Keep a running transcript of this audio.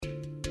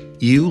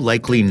You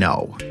likely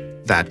know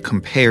that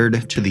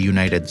compared to the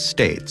United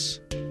States,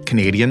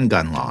 Canadian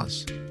gun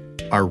laws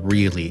are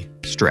really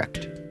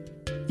strict.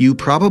 You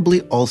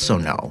probably also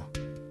know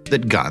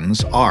that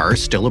guns are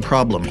still a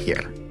problem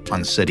here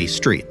on city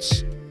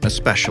streets,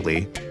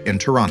 especially in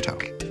Toronto.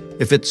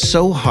 If it's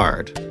so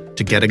hard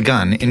to get a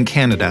gun in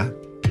Canada,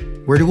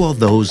 where do all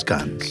those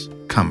guns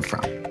come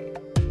from?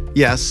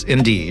 Yes,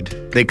 indeed,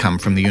 they come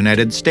from the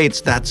United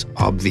States, that's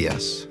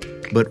obvious.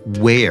 But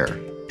where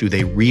do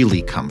they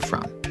really come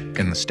from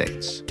in the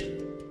States?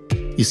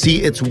 You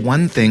see, it's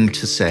one thing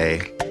to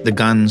say the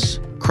guns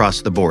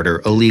cross the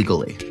border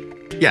illegally.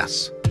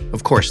 Yes,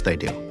 of course they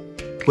do.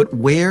 But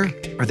where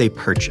are they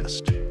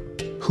purchased?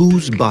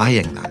 Who's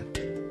buying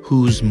them?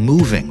 Who's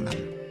moving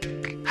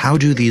them? How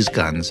do these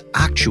guns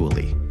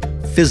actually,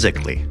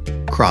 physically,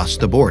 cross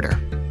the border?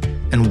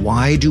 And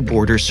why do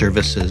border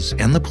services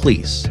and the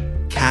police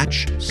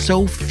catch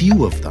so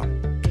few of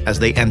them as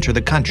they enter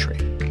the country?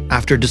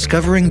 After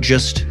discovering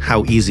just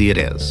how easy it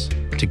is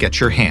to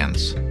get your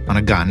hands on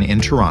a gun in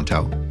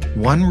Toronto,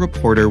 one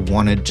reporter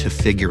wanted to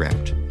figure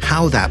out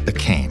how that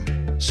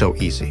became so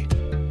easy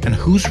and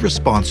who's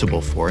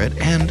responsible for it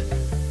and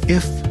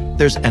if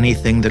there's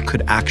anything that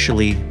could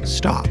actually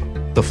stop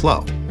the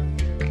flow.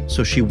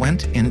 So she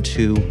went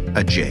into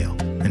a jail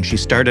and she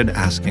started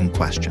asking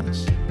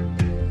questions.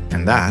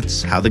 And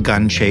that's how the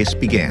gun chase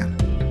began.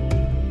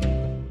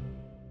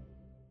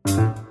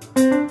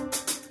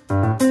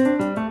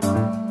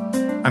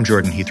 I'm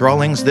Jordan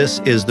Heath-Rawlings. This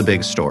is The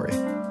Big Story.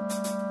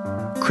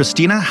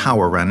 Christina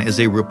Hauerun is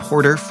a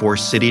reporter for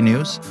City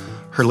News.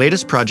 Her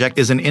latest project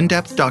is an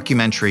in-depth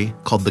documentary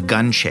called The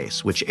Gun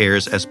Chase, which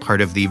airs as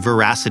part of the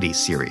Veracity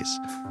series,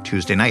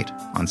 Tuesday night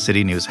on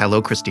City News.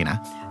 Hello,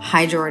 Christina.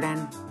 Hi, Jordan.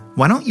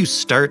 Why don't you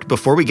start,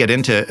 before we get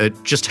into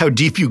just how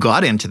deep you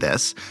got into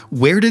this,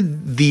 where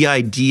did the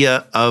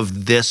idea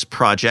of this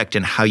project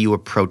and how you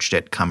approached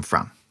it come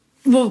from?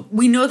 Well,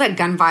 we know that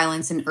gun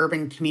violence in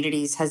urban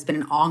communities has been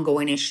an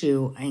ongoing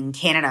issue in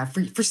Canada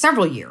for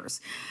several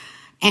years.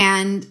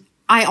 And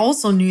I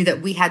also knew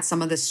that we had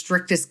some of the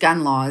strictest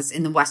gun laws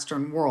in the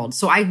Western world.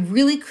 So I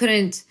really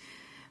couldn't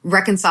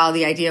reconcile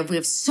the idea of we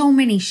have so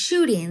many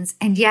shootings,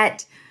 and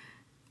yet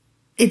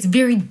it's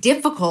very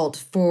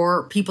difficult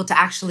for people to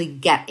actually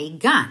get a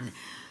gun.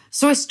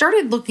 So I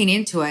started looking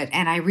into it,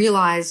 and I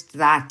realized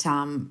that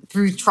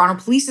through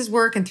Toronto Police's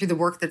work and through the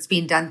work that's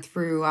being done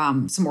through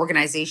some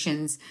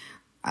organizations,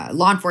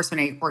 law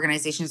enforcement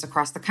organizations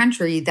across the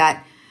country,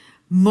 that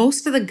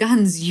most of the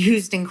guns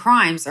used in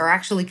crimes are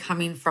actually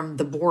coming from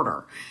the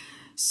border.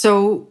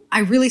 So I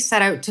really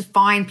set out to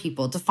find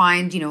people, to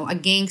find, a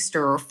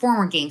gangster or a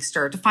former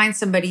gangster, to find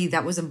somebody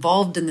that was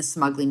involved in the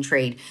smuggling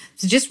trade,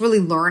 to just really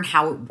learn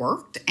how it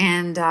worked.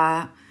 And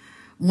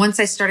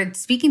once I started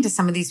speaking to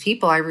some of these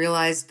people, I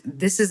realized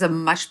this is a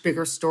much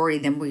bigger story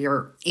than we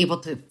are able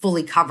to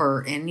fully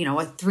cover in, a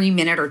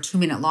 3-minute or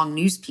 2-minute long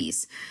news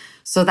piece.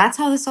 So that's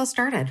how this all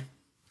started.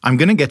 I'm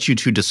going to get you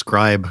to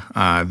describe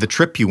the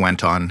trip you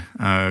went on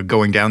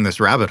going down this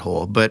rabbit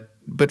hole.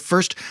 But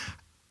first,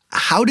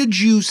 how did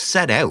you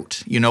set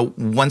out?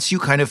 Once you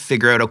kind of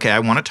figure out, okay, I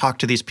want to talk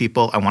to these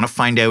people, I want to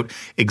find out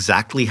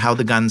exactly how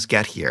the guns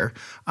get here.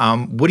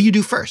 What do you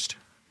do first?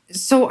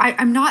 So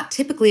I'm not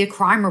typically a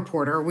crime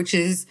reporter, which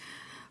is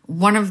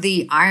one of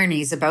the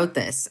ironies about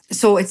this.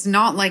 So it's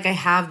not like I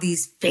have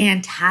these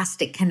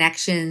fantastic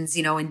connections,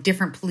 in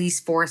different police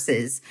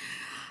forces.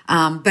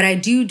 But I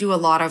do a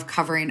lot of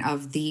covering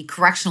of the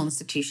correctional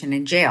institution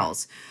and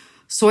jails.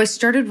 So I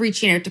started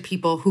reaching out to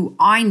people who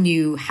I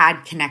knew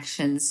had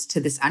connections to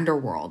this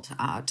underworld,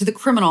 to the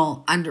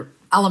criminal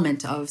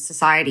element of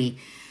society.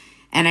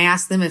 And I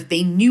asked them if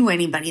they knew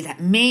anybody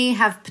that may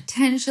have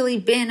potentially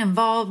been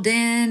involved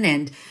in.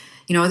 And,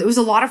 it was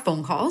a lot of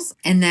phone calls.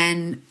 And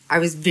then I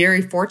was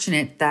very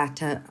fortunate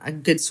that a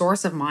good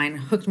source of mine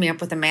hooked me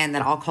up with a man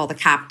that I'll call the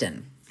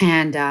captain.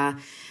 And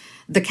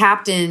the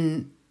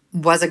captain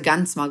was a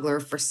gun smuggler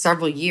for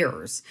several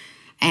years.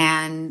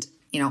 And,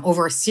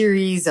 over a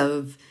series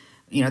of,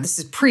 this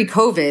is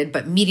pre-COVID,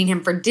 but meeting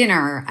him for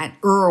dinner at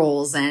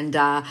Earl's and,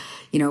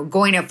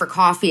 going out for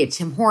coffee at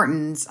Tim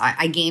Hortons,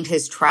 I gained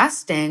his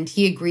trust, and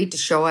he agreed to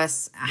show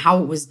us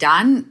how it was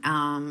done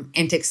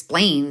and to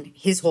explain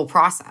his whole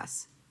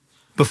process.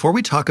 Before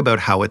we talk about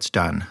how it's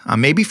done,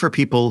 maybe for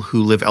people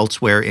who live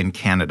elsewhere in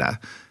Canada,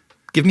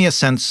 give me a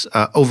sense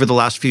over the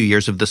last few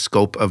years of the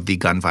scope of the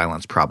gun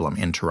violence problem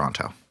in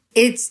Toronto.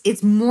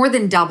 It's more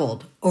than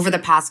doubled over the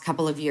past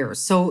couple of years.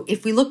 So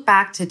if we look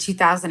back to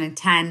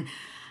 2010,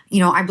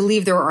 I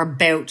believe there were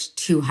about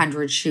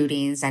 200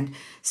 shootings and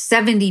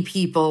 70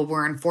 people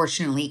were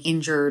unfortunately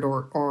injured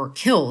or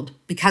killed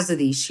because of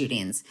these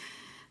shootings.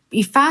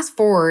 You fast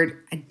forward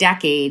a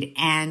decade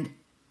and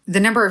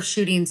the number of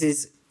shootings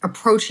is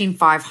approaching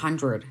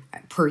 500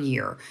 per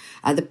year.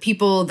 The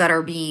people that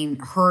are being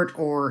hurt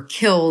or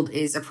killed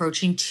is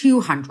approaching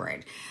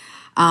 200.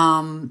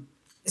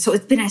 So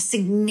it's been a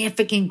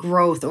significant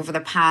growth over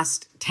the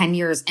past 10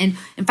 years. And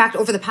in fact,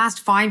 over the past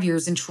 5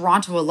 years in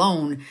Toronto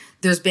alone,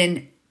 there's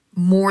been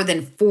more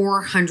than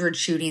 400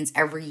 shootings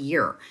every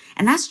year.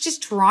 And that's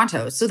just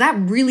Toronto. So that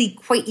really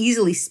quite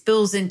easily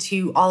spills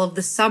into all of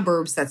the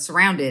suburbs that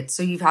surround it.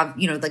 So you have,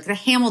 like the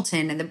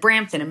Hamilton and the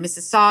Brampton and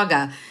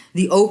Mississauga,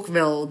 the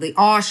Oakville, the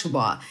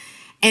Oshawa,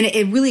 and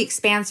it really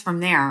expands from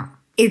there.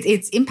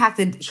 It's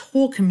impacted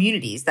whole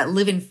communities that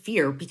live in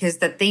fear because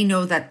that they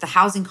know that the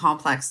housing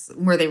complex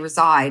where they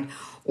reside,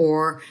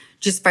 or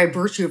just by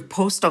virtue of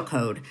postal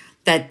code,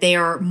 that they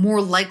are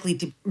more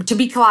likely to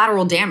be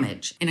collateral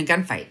damage in a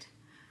gunfight.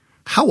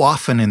 How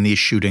often in these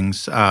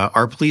shootings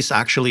are police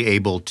actually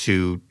able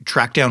to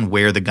track down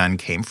where the gun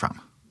came from?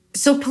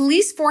 So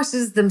police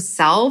forces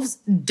themselves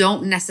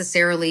don't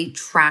necessarily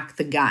track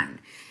the gun.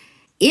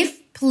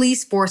 If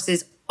police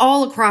forces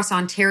all across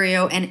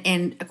Ontario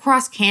and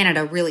across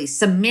Canada really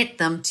submit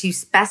them to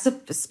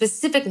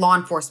specific law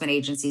enforcement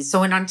agencies.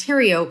 So in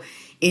Ontario,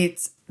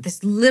 it's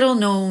this little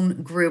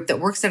known group that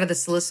works out of the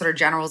Solicitor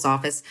General's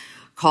office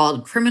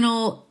called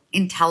Criminal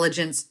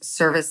Intelligence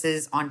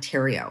Services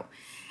Ontario.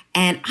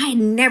 And I had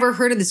never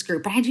heard of this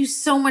group, but I do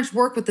so much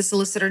work with the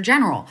Solicitor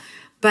General,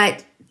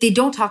 but they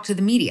don't talk to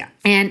the media.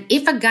 And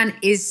if a gun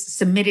is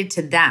submitted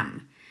to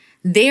them,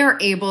 they are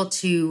able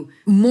to,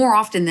 more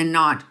often than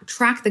not,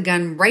 track the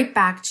gun right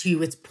back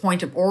to its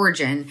point of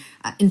origin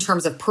in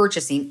terms of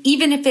purchasing,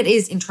 even if it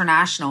is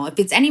international. If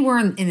it's anywhere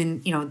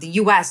in the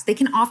US, they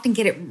can often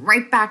get it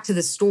right back to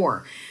the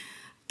store.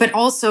 But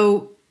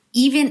also,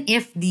 even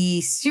if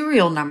the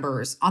serial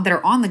numbers that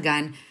are on the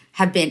gun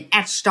have been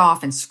etched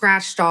off and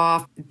scratched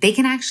off, they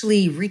can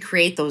actually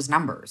recreate those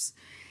numbers.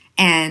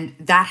 And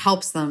that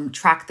helps them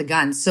track the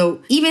gun.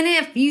 So even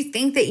if you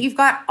think that you've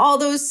got all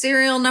those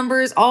serial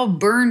numbers all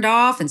burned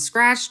off and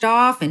scratched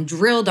off and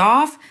drilled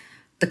off,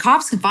 the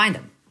cops can find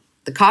them.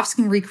 The cops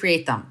can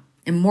recreate them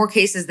in more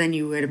cases than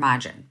you would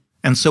imagine.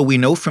 And so we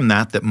know from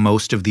that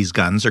most of these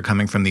guns are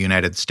coming from the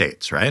United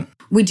States, right?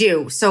 We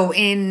do. So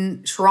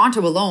in Toronto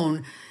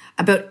alone,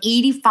 about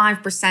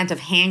 85% of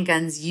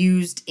handguns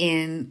used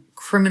in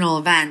criminal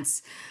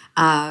events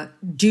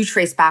do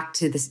trace back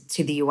to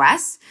the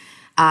U.S.,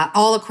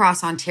 all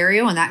across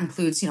Ontario, and that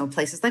includes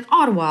places like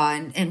Ottawa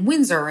and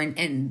Windsor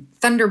and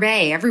Thunder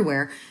Bay,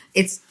 everywhere.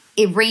 It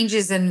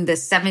ranges in the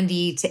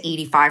 70 to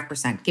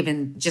 85%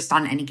 given just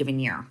on any given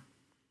year.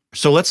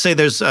 So let's say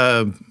there's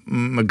a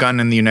gun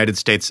in the United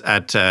States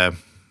at a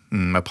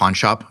pawn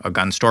shop, a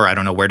gun store. I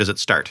don't know, where does it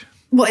start?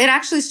 Well, it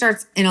actually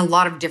starts in a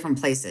lot of different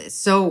places.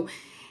 So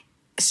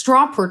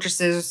straw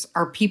purchasers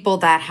are people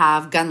that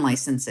have gun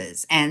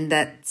licenses and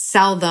that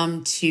sell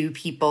them to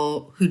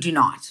people who do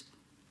not.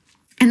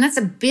 And that's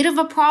a bit of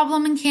a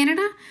problem in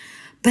Canada,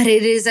 but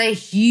it is a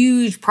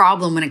huge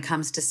problem when it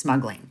comes to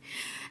smuggling.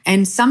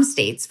 In some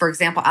states, for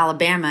example,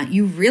 Alabama,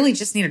 you really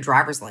just need a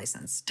driver's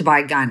license to buy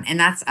a gun. And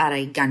that's at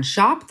a gun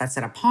shop, that's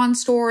at a pawn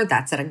store,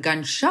 that's at a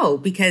gun show,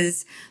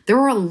 because there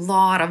are a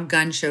lot of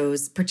gun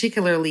shows,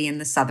 particularly in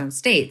the southern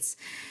states.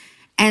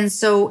 And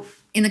so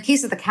in the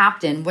case of the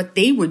captain, what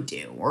they would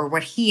do, or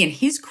what he and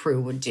his crew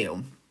would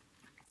do,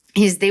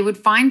 is they would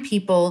find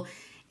people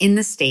in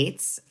the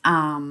States.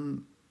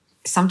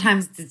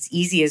 Sometimes it's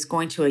easy as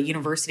going to a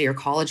university or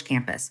college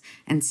campus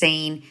and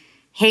saying,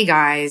 hey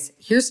guys,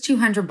 here's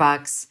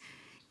 $200.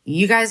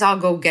 You guys all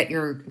go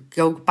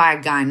buy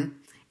a gun.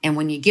 And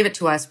when you give it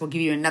to us, we'll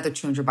give you another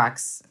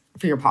 $200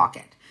 for your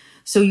pocket.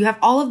 So you have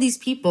all of these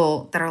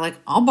people that are like,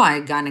 I'll buy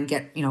a gun and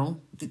get,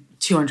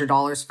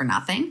 $200 for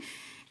nothing.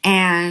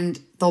 And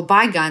they'll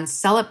buy guns,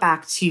 sell it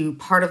back to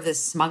part of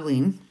this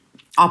smuggling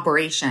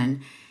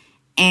operation.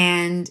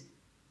 And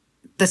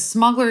the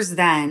smugglers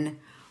then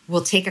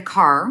will take a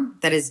car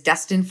that is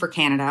destined for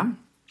Canada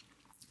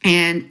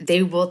and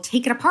they will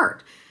take it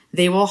apart.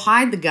 They will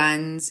hide the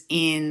guns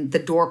in the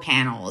door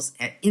panels,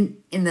 in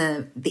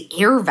the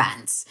air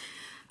vents.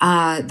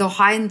 They'll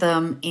hide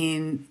them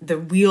in the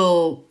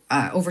wheel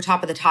over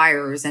top of the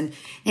tires and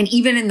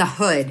even in the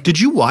hood. Did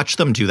you watch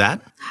them do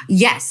that?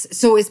 Yes.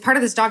 So as part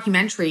of this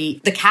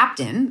documentary, the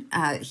captain,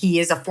 he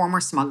is a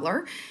former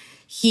smuggler.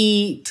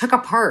 He took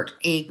apart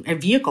a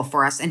vehicle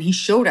for us and he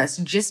showed us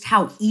just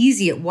how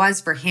easy it was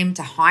for him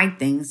to hide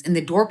things in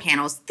the door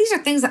panels. These are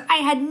things that I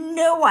had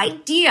no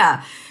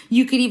idea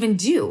you could even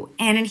do.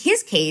 And in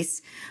his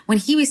case, when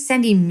he was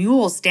sending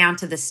mules down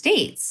to the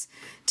States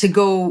to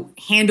go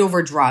hand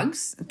over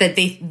drugs that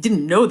they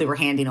didn't know they were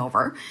handing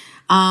over,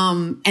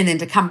 and then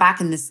to come back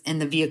in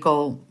the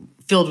vehicle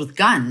filled with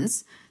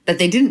guns that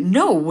they didn't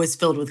know was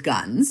filled with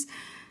guns,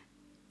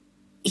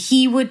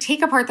 he would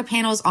take apart the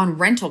panels on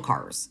rental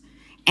cars.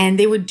 And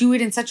they would do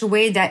it in such a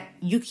way that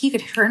he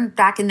could turn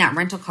back in that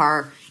rental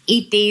car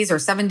 8 days or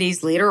 7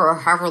 days later, or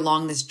however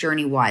long this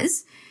journey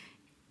was.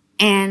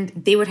 And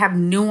they would have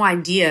no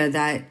idea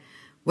that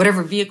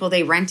whatever vehicle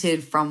they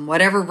rented from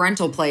whatever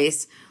rental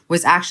place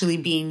was actually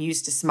being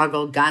used to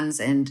smuggle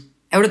guns and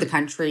out of the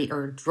country,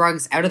 or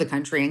drugs out of the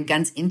country and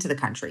guns into the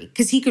country.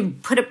 Because he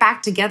could put it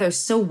back together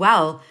so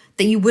well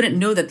that you wouldn't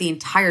know that the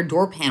entire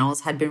door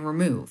panels had been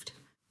removed.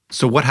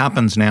 So what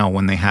happens now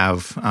when they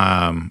have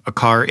a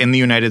car in the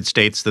United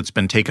States that's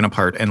been taken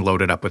apart and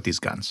loaded up with these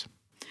guns?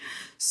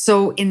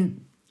 So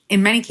in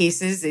in many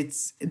cases,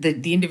 it's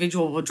the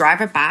individual will drive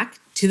it back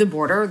to the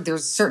border.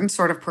 There's a certain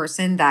sort of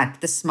person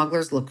that the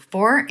smugglers look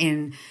for.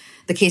 In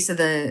the case of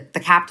the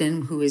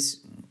captain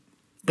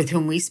with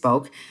whom we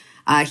spoke,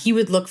 he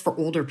would look for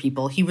older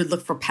people. He would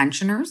look for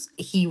pensioners.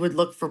 He would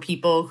look for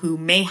people who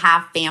may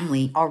have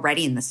family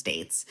already in the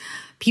States,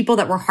 people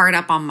that were hard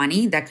up on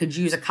money that could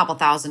use a couple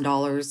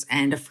 $1,000s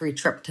and a free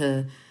trip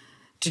to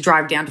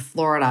drive down to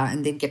Florida,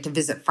 and they'd get to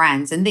visit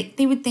friends. And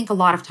they would think a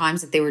lot of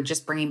times that they were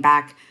just bringing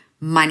back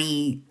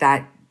money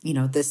that,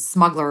 the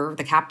smuggler,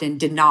 the captain,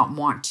 did not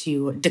want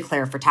to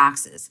declare for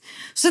taxes.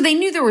 So they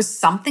knew there was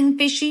something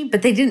fishy,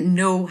 but they didn't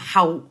know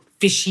how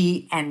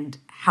fishy and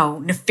how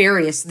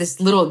nefarious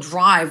this little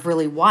drive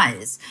really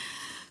was.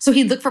 So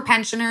he'd look for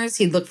pensioners.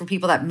 He'd look for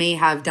people that may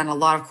have done a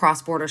lot of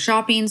cross-border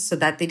shopping so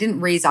that they didn't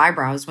raise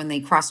eyebrows when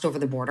they crossed over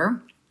the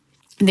border.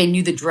 They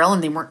knew the drill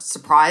and they weren't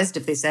surprised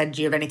if they said,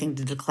 do you have anything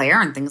to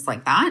declare, and things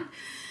like that.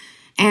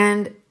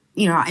 And,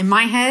 in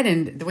my head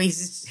and the way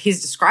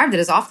he's described it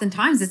is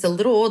oftentimes it's a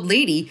little old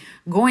lady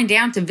going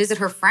down to visit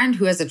her friend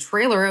who has a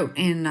trailer out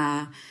in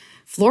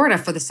Florida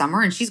for the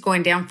summer, and she's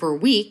going down for a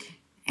week,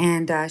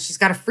 and she's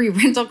got a free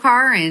rental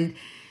car, and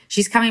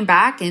she's coming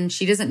back, and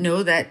she doesn't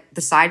know that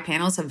the side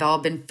panels have all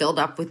been filled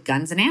up with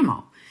guns and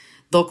ammo.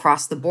 They'll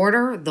cross the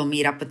border. They'll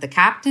meet up with the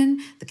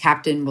captain. The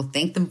captain will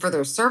thank them for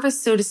their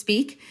service, so to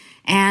speak.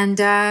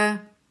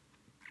 And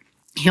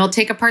he'll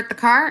take apart the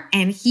car,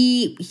 and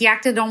he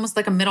acted almost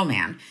like a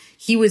middleman.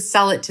 He would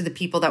sell it to the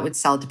people that would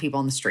sell it to people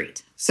on the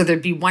street. So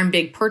there'd be one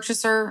big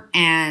purchaser,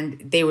 and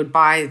they would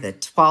buy the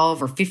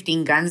 12 or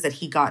 15 guns that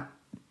he got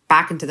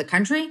back into the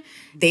country.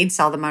 They'd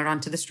sell them out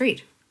onto the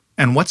street.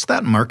 And what's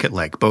that market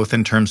like, both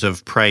in terms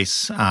of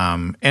price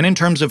and in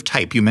terms of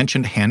type? You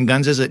mentioned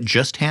handguns. Is it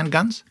just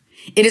handguns?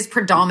 It is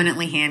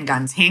predominantly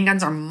handguns.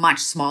 Handguns are much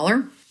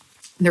smaller.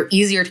 They're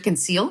easier to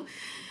conceal.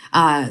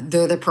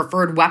 They're the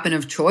preferred weapon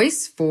of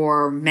choice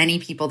for many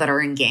people that are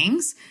in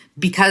gangs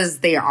because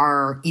they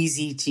are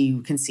easy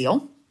to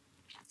conceal,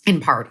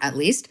 in part at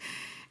least.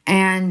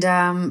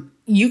 And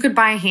you could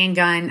buy a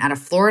handgun at a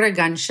Florida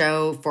gun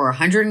show for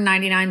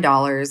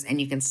 $199,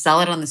 and you can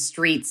sell it on the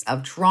streets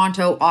of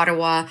Toronto,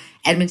 Ottawa,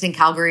 Edmonton,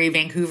 Calgary,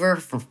 Vancouver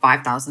for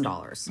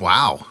 $5,000.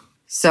 Wow.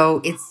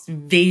 So it's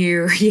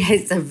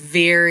a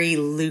very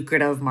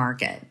lucrative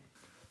market.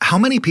 How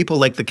many people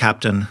like the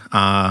captain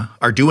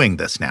are doing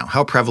this now?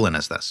 How prevalent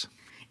is this?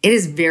 It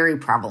is very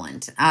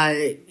prevalent.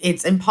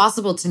 It's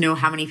impossible to know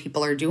how many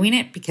people are doing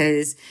it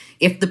because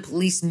if the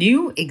police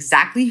knew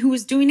exactly who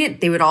was doing it,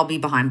 they would all be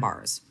behind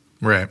bars.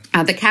 Right.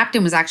 The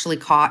captain was actually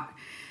caught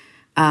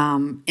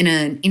in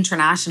an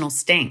international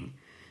sting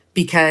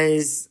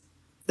because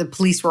the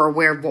police were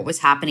aware of what was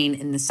happening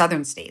in the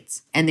southern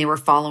states, and they were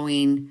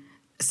following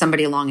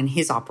somebody along in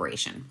his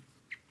operation.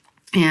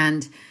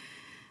 And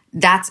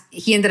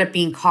he ended up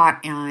being caught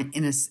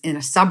in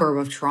a suburb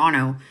of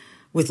Toronto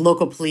with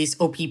local police,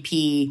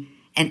 OPP,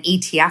 and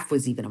ATF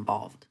was even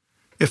involved.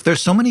 If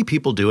there's so many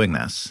people doing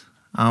this,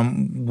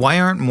 why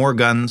aren't more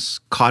guns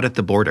caught at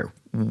the border?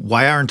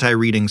 Why aren't I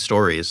reading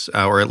stories,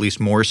 or at least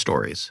more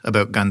stories,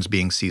 about guns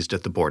being seized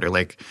at the border?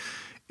 Like,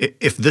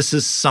 if this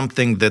is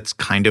something that's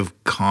kind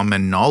of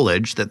common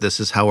knowledge, that this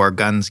is how our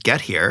guns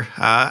get here,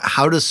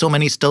 how does so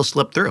many still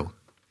slip through?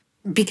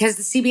 Because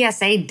the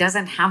CBSA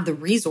doesn't have the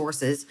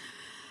resources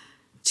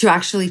to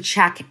actually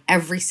check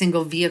every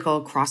single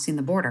vehicle crossing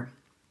the border.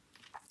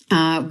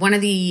 One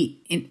of the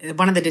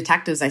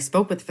detectives I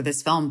spoke with for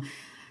this film,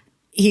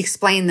 he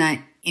explained that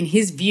in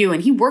his view,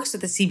 and he works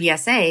with the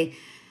CBSA,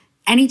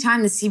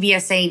 anytime the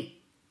CBSA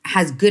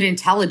has good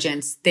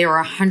intelligence, they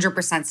are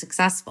 100%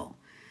 successful.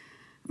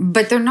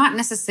 But they're not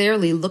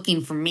necessarily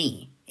looking for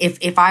me.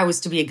 If I was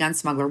to be a gun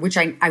smuggler, which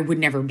I would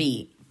never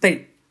be,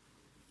 but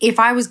if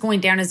I was going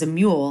down as a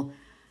mule,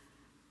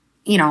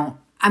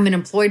 I'm an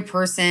employed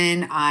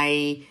person.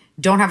 I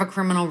don't have a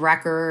criminal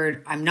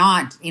record. I'm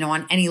not,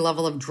 on any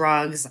level of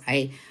drugs.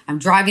 I'm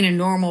driving a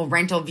normal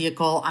rental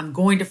vehicle. I'm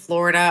going to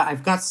Florida.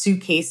 I've got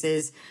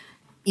suitcases.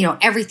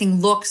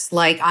 Everything looks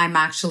like I'm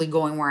actually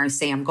going where I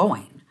say I'm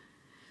going.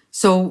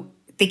 So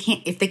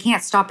if they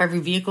can't stop every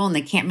vehicle and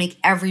they can't make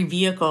every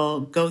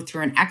vehicle go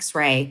through an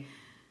X-ray,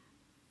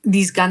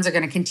 these guns are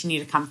going to continue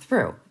to come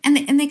through.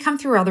 And they come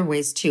through other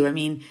ways too. I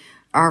mean,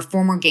 our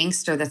former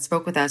gangster that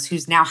spoke with us,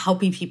 who's now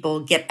helping people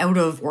get out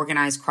of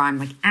organized crime,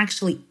 like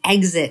actually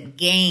exit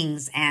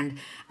gangs and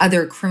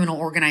other criminal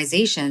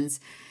organizations.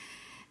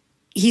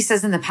 He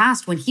says in the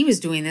past, when he was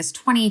doing this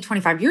 20,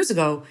 25 years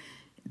ago,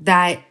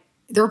 that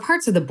there are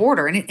parts of the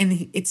border,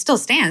 and it still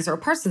stands, there are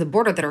parts of the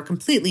border that are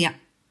completely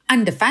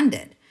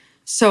undefended.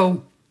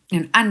 So,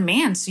 and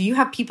unmanned. So you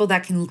have people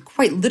that can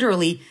quite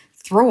literally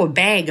throw a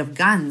bag of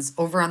guns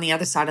over on the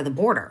other side of the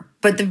border.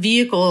 But the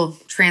vehicle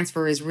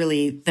transfer is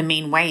really the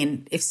main way.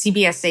 And if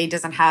CBSA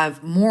doesn't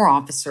have more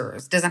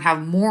officers, doesn't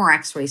have more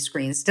X-ray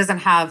screens, doesn't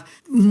have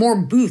more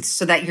booths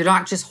so that you're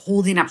not just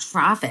holding up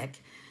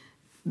traffic,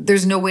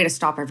 there's no way to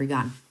stop every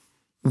gun.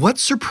 What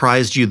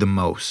surprised you the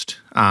most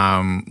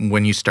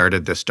when you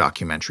started this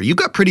documentary? You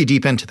got pretty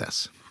deep into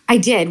this. I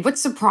did. What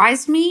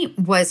surprised me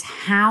was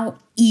how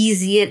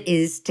easy it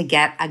is to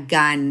get a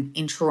gun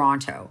in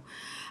Toronto.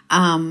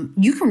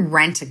 You can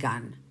rent a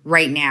gun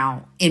right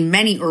now in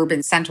many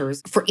urban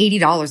centers for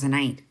 $80 a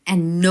night,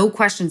 and no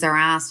questions are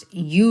asked.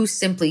 You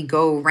simply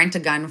go rent a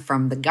gun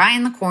from the guy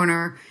in the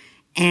corner,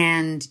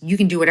 and you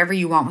can do whatever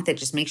you want with it.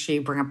 Just make sure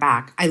you bring it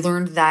back. I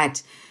learned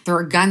that there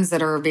are guns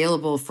that are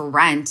available for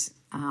rent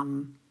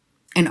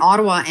in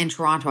Ottawa and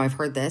Toronto. I've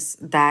heard this,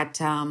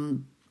 that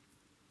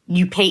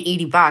you pay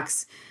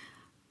 $80,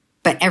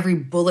 but every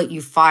bullet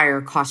you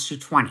fire costs you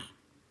 20.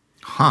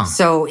 Huh.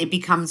 So it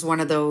becomes one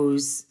of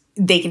those,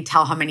 they can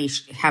tell how many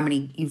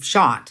you've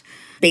shot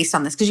based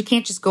on this, because you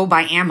can't just go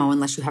buy ammo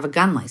unless you have a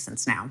gun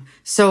license now.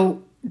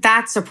 So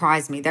that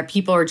surprised me, that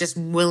people are just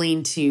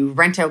willing to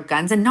rent out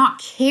guns and not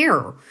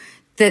care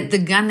that the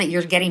gun that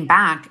you're getting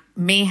back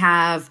may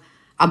have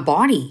a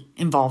body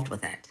involved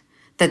with it,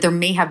 that there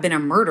may have been a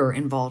murder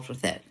involved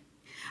with it.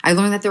 I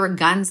learned that there are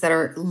guns that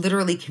are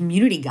literally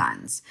community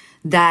guns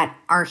that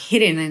are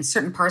hidden in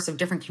certain parts of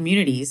different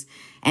communities,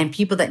 and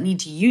people that need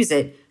to use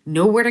it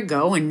know where to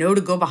go and know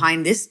to go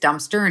behind this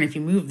dumpster. And if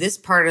you move this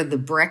part of the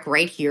brick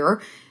right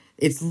here,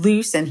 it's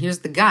loose and here's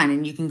the gun,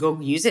 and you can go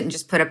use it and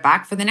just put it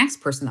back for the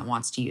next person that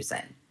wants to use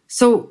it.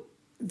 So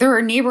there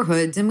are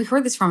neighborhoods, and we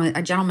heard this from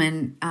a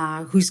gentleman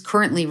who's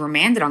currently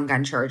remanded on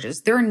gun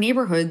charges. There are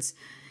neighborhoods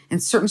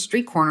and certain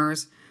street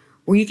corners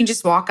where you can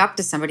just walk up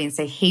to somebody and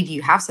say, hey, do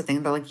you have something?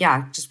 And they're like,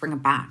 yeah, just bring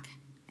it back.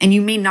 And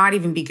you may not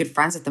even be good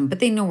friends with them, but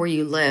they know where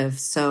you live,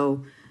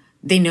 so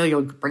they know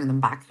you'll bring them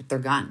back with their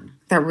gun.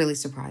 That really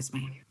surprised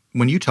me.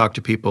 When you talk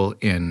to people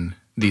in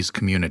these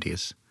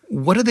communities,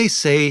 what do they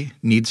say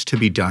needs to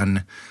be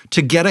done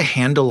to get a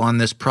handle on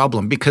this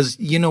problem? Because,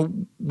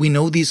 we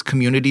know these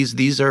communities,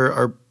 these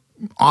are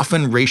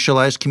often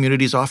racialized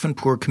communities, often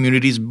poor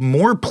communities.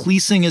 More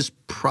policing is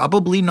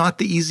probably not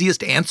the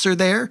easiest answer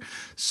there.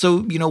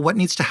 So, what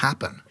needs to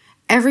happen?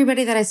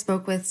 Everybody that I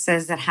spoke with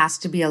says that has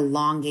to be a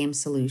long game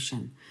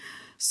solution.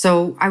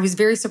 So I was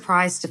very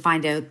surprised to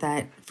find out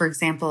that, for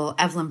example,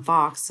 Evelyn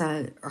Fox,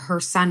 her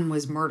son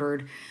was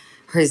murdered.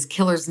 His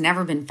killer's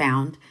never been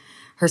found.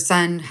 Her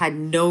son had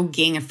no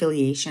gang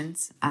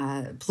affiliations.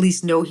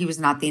 Police know he was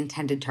not the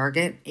intended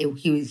target.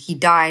 He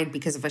died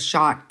because of a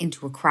shot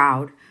into a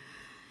crowd.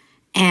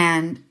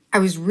 And I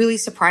was really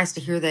surprised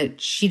to hear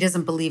that she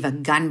doesn't believe a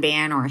gun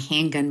ban or a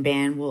handgun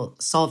ban will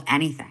solve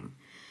anything,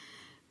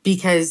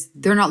 because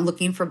they're not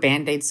looking for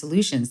Band-Aid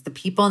solutions. The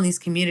people in these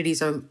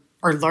communities are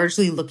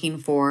largely looking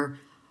for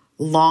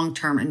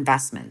long-term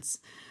investments.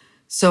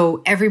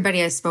 So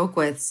everybody I spoke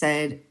with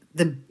said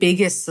the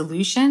biggest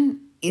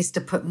solution is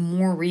to put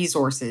more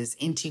resources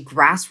into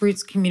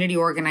grassroots community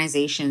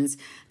organizations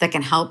that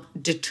can help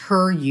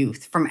deter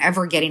youth from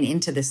ever getting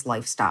into this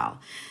lifestyle,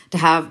 to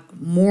have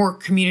more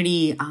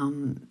community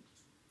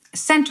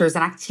centers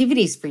and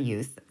activities for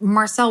youth.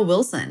 Marcel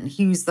Wilson,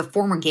 who's the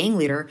former gang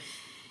leader,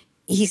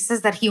 he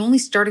says that he only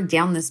started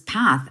down this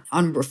path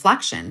on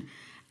reflection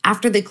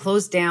after they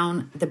closed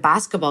down the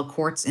basketball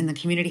courts in the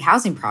community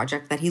housing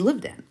project that he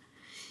lived in.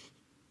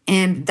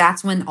 And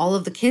that's when all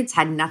of the kids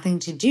had nothing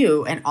to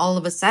do. And all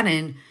of a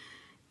sudden,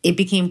 it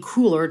became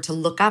cooler to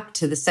look up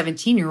to the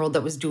 17-year-old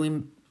that was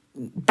doing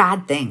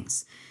bad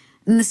things.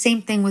 And the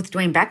same thing with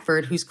Dwayne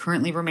Beckford, who's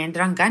currently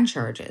remanded on gun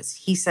charges.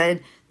 He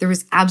said there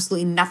was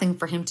absolutely nothing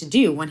for him to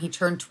do when he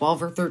turned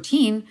 12 or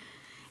 13.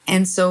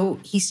 And so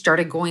he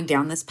started going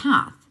down this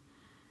path.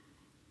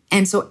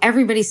 And so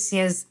everybody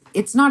says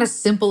it's not as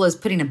simple as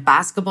putting a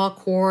basketball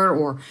court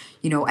or,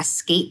 a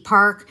skate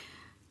park,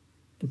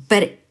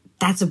 but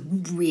that's a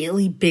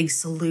really big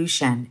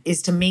solution,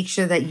 is to make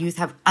sure that youth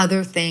have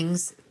other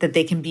things that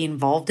they can be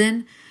involved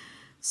in.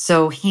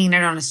 So hanging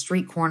out on a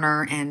street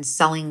corner and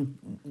selling,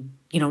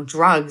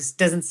 drugs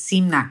doesn't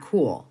seem that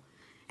cool.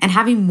 And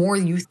having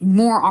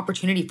more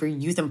opportunity for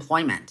youth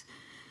employment,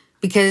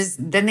 because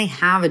then they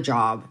have a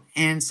job.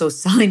 And so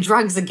selling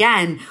drugs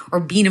again or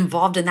being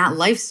involved in that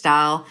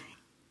lifestyle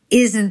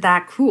isn't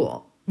that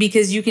cool,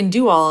 because you can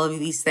do all of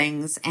these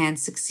things and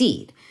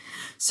succeed.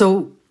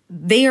 So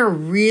they are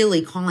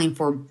really calling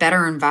for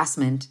better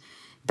investment,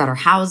 better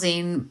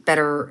housing,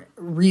 better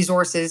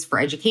resources for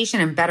education,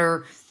 and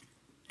better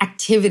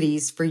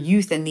activities for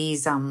youth in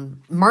these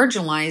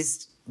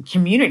marginalized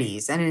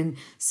communities and in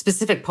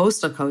specific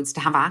postal codes to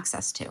have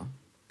access to.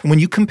 When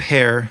you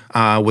compare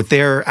what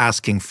they're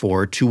asking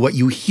for to what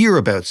you hear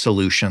about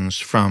solutions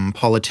from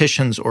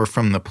politicians or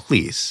from the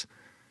police,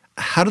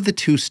 how do the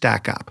two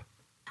stack up?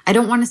 I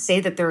don't want to say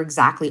that they're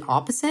exactly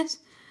opposite,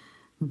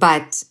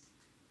 but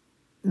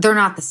they're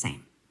not the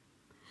same.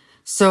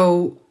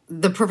 So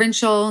the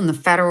provincial and the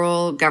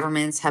federal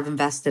governments have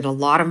invested a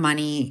lot of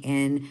money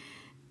in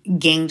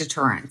gang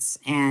deterrence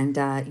and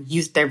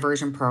youth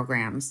diversion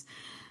programs.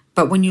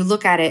 But when you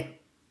look at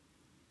it,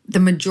 the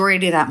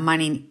majority of that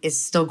money is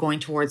still going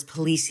towards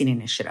policing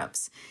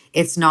initiatives.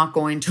 It's not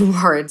going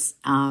towards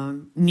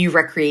new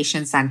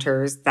recreation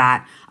centers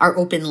that are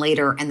open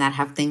later and that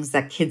have things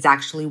that kids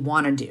actually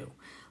want to do,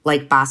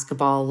 like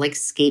basketball, like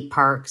skate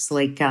parks,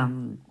 like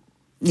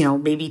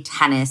maybe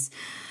tennis.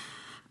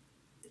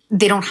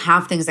 they don't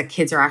have things that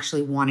kids are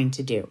actually wanting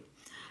to do.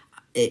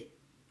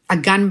 A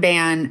gun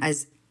ban,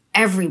 as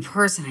every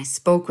person I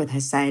spoke with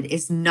has said,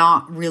 is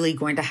not really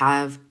going to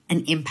have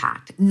an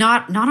impact,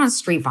 not on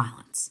street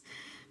violence,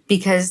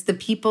 because the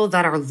people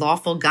that are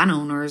lawful gun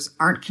owners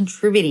aren't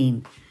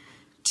contributing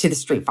to the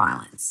street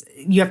violence.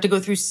 You have to go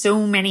through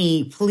so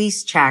many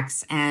police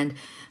checks and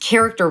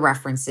character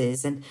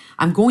references. And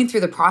I'm going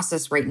through the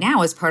process right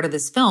now as part of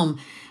this film.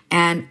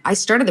 And I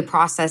started the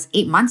process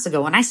 8 months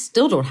ago and I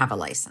still don't have a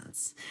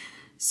license.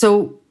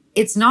 So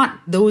it's not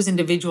those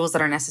individuals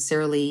that are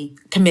necessarily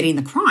committing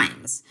the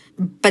crimes.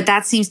 But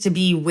that seems to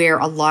be where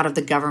a lot of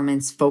the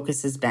government's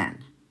focus has been,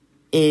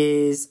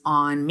 is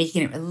on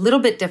making it a little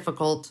bit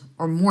difficult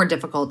or more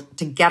difficult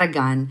to get a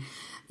gun,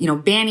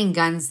 banning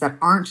guns that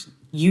aren't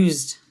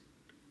used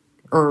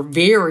or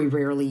very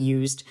rarely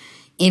used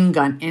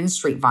in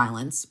street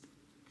violence,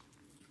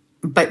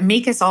 but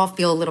make us all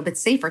feel a little bit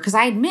safer. Because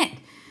I admit,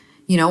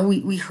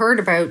 we heard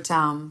about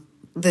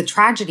the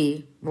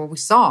tragedy, we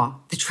saw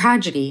the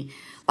tragedy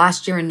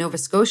last year in Nova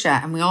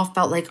Scotia, and we all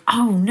felt like,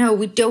 oh no,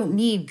 we don't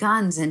need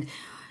guns. And,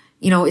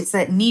 it's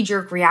that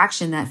knee-jerk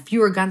reaction that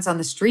fewer guns on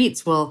the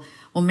streets will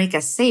make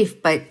us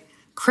safe, but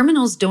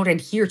criminals don't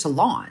adhere to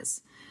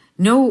laws.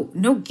 No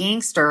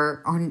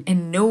gangster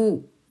and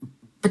no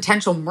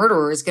potential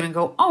murderer is going to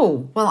go,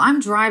 oh, well,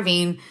 I'm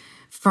driving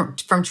from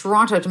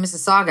Toronto to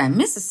Mississauga, and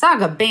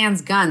Mississauga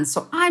bans guns,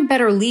 so I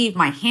better leave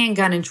my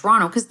handgun in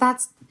Toronto,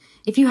 because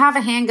if you have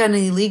a handgun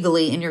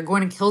illegally and you're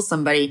going to kill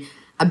somebody,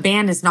 a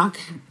ban is not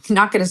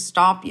going to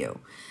stop you.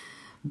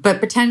 But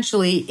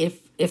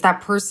potentially, if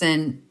that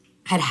person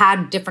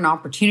had different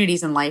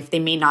opportunities in life, they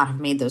may not have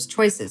made those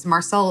choices.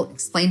 Marcel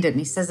explained it, and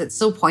he says it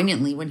so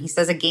poignantly when he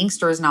says a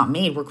gangster is not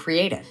made, we're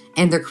created.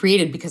 And they're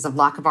created because of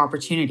lack of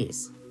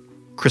opportunities.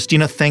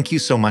 Christina, thank you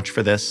so much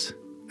for this.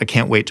 I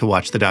can't wait to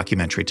watch the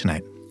documentary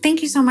tonight.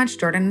 Thank you so much,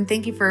 Jordan. And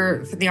thank you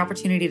for the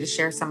opportunity to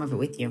share some of it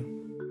with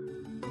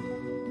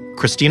you.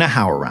 Christina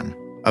Hauerun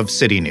of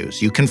City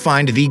News. You can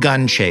find The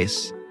Gun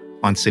Chase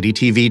on City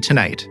TV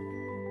tonight,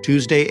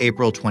 Tuesday,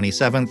 April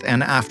 27th,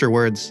 and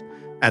afterwards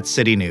at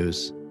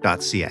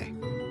citynews.ca.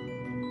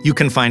 You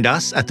can find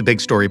us at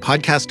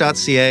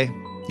thebigstorypodcast.ca.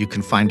 You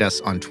can find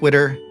us on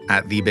Twitter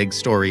at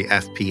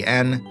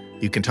TheBigStoryFPN.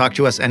 You can talk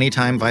to us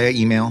anytime via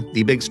email,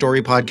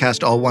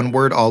 thebigstorypodcast, all one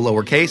word, all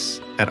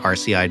lowercase, at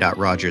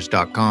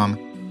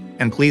rci.rogers.com.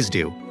 And please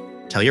do,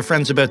 tell your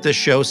friends about this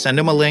show, send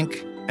them a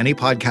link. Any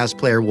podcast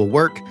player will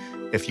work.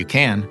 If you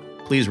can,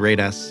 please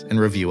rate us and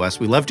review us.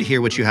 We love to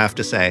hear what you have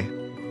to say.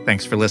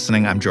 Thanks for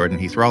listening. I'm Jordan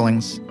Heath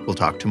Rawlings. We'll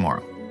talk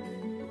tomorrow.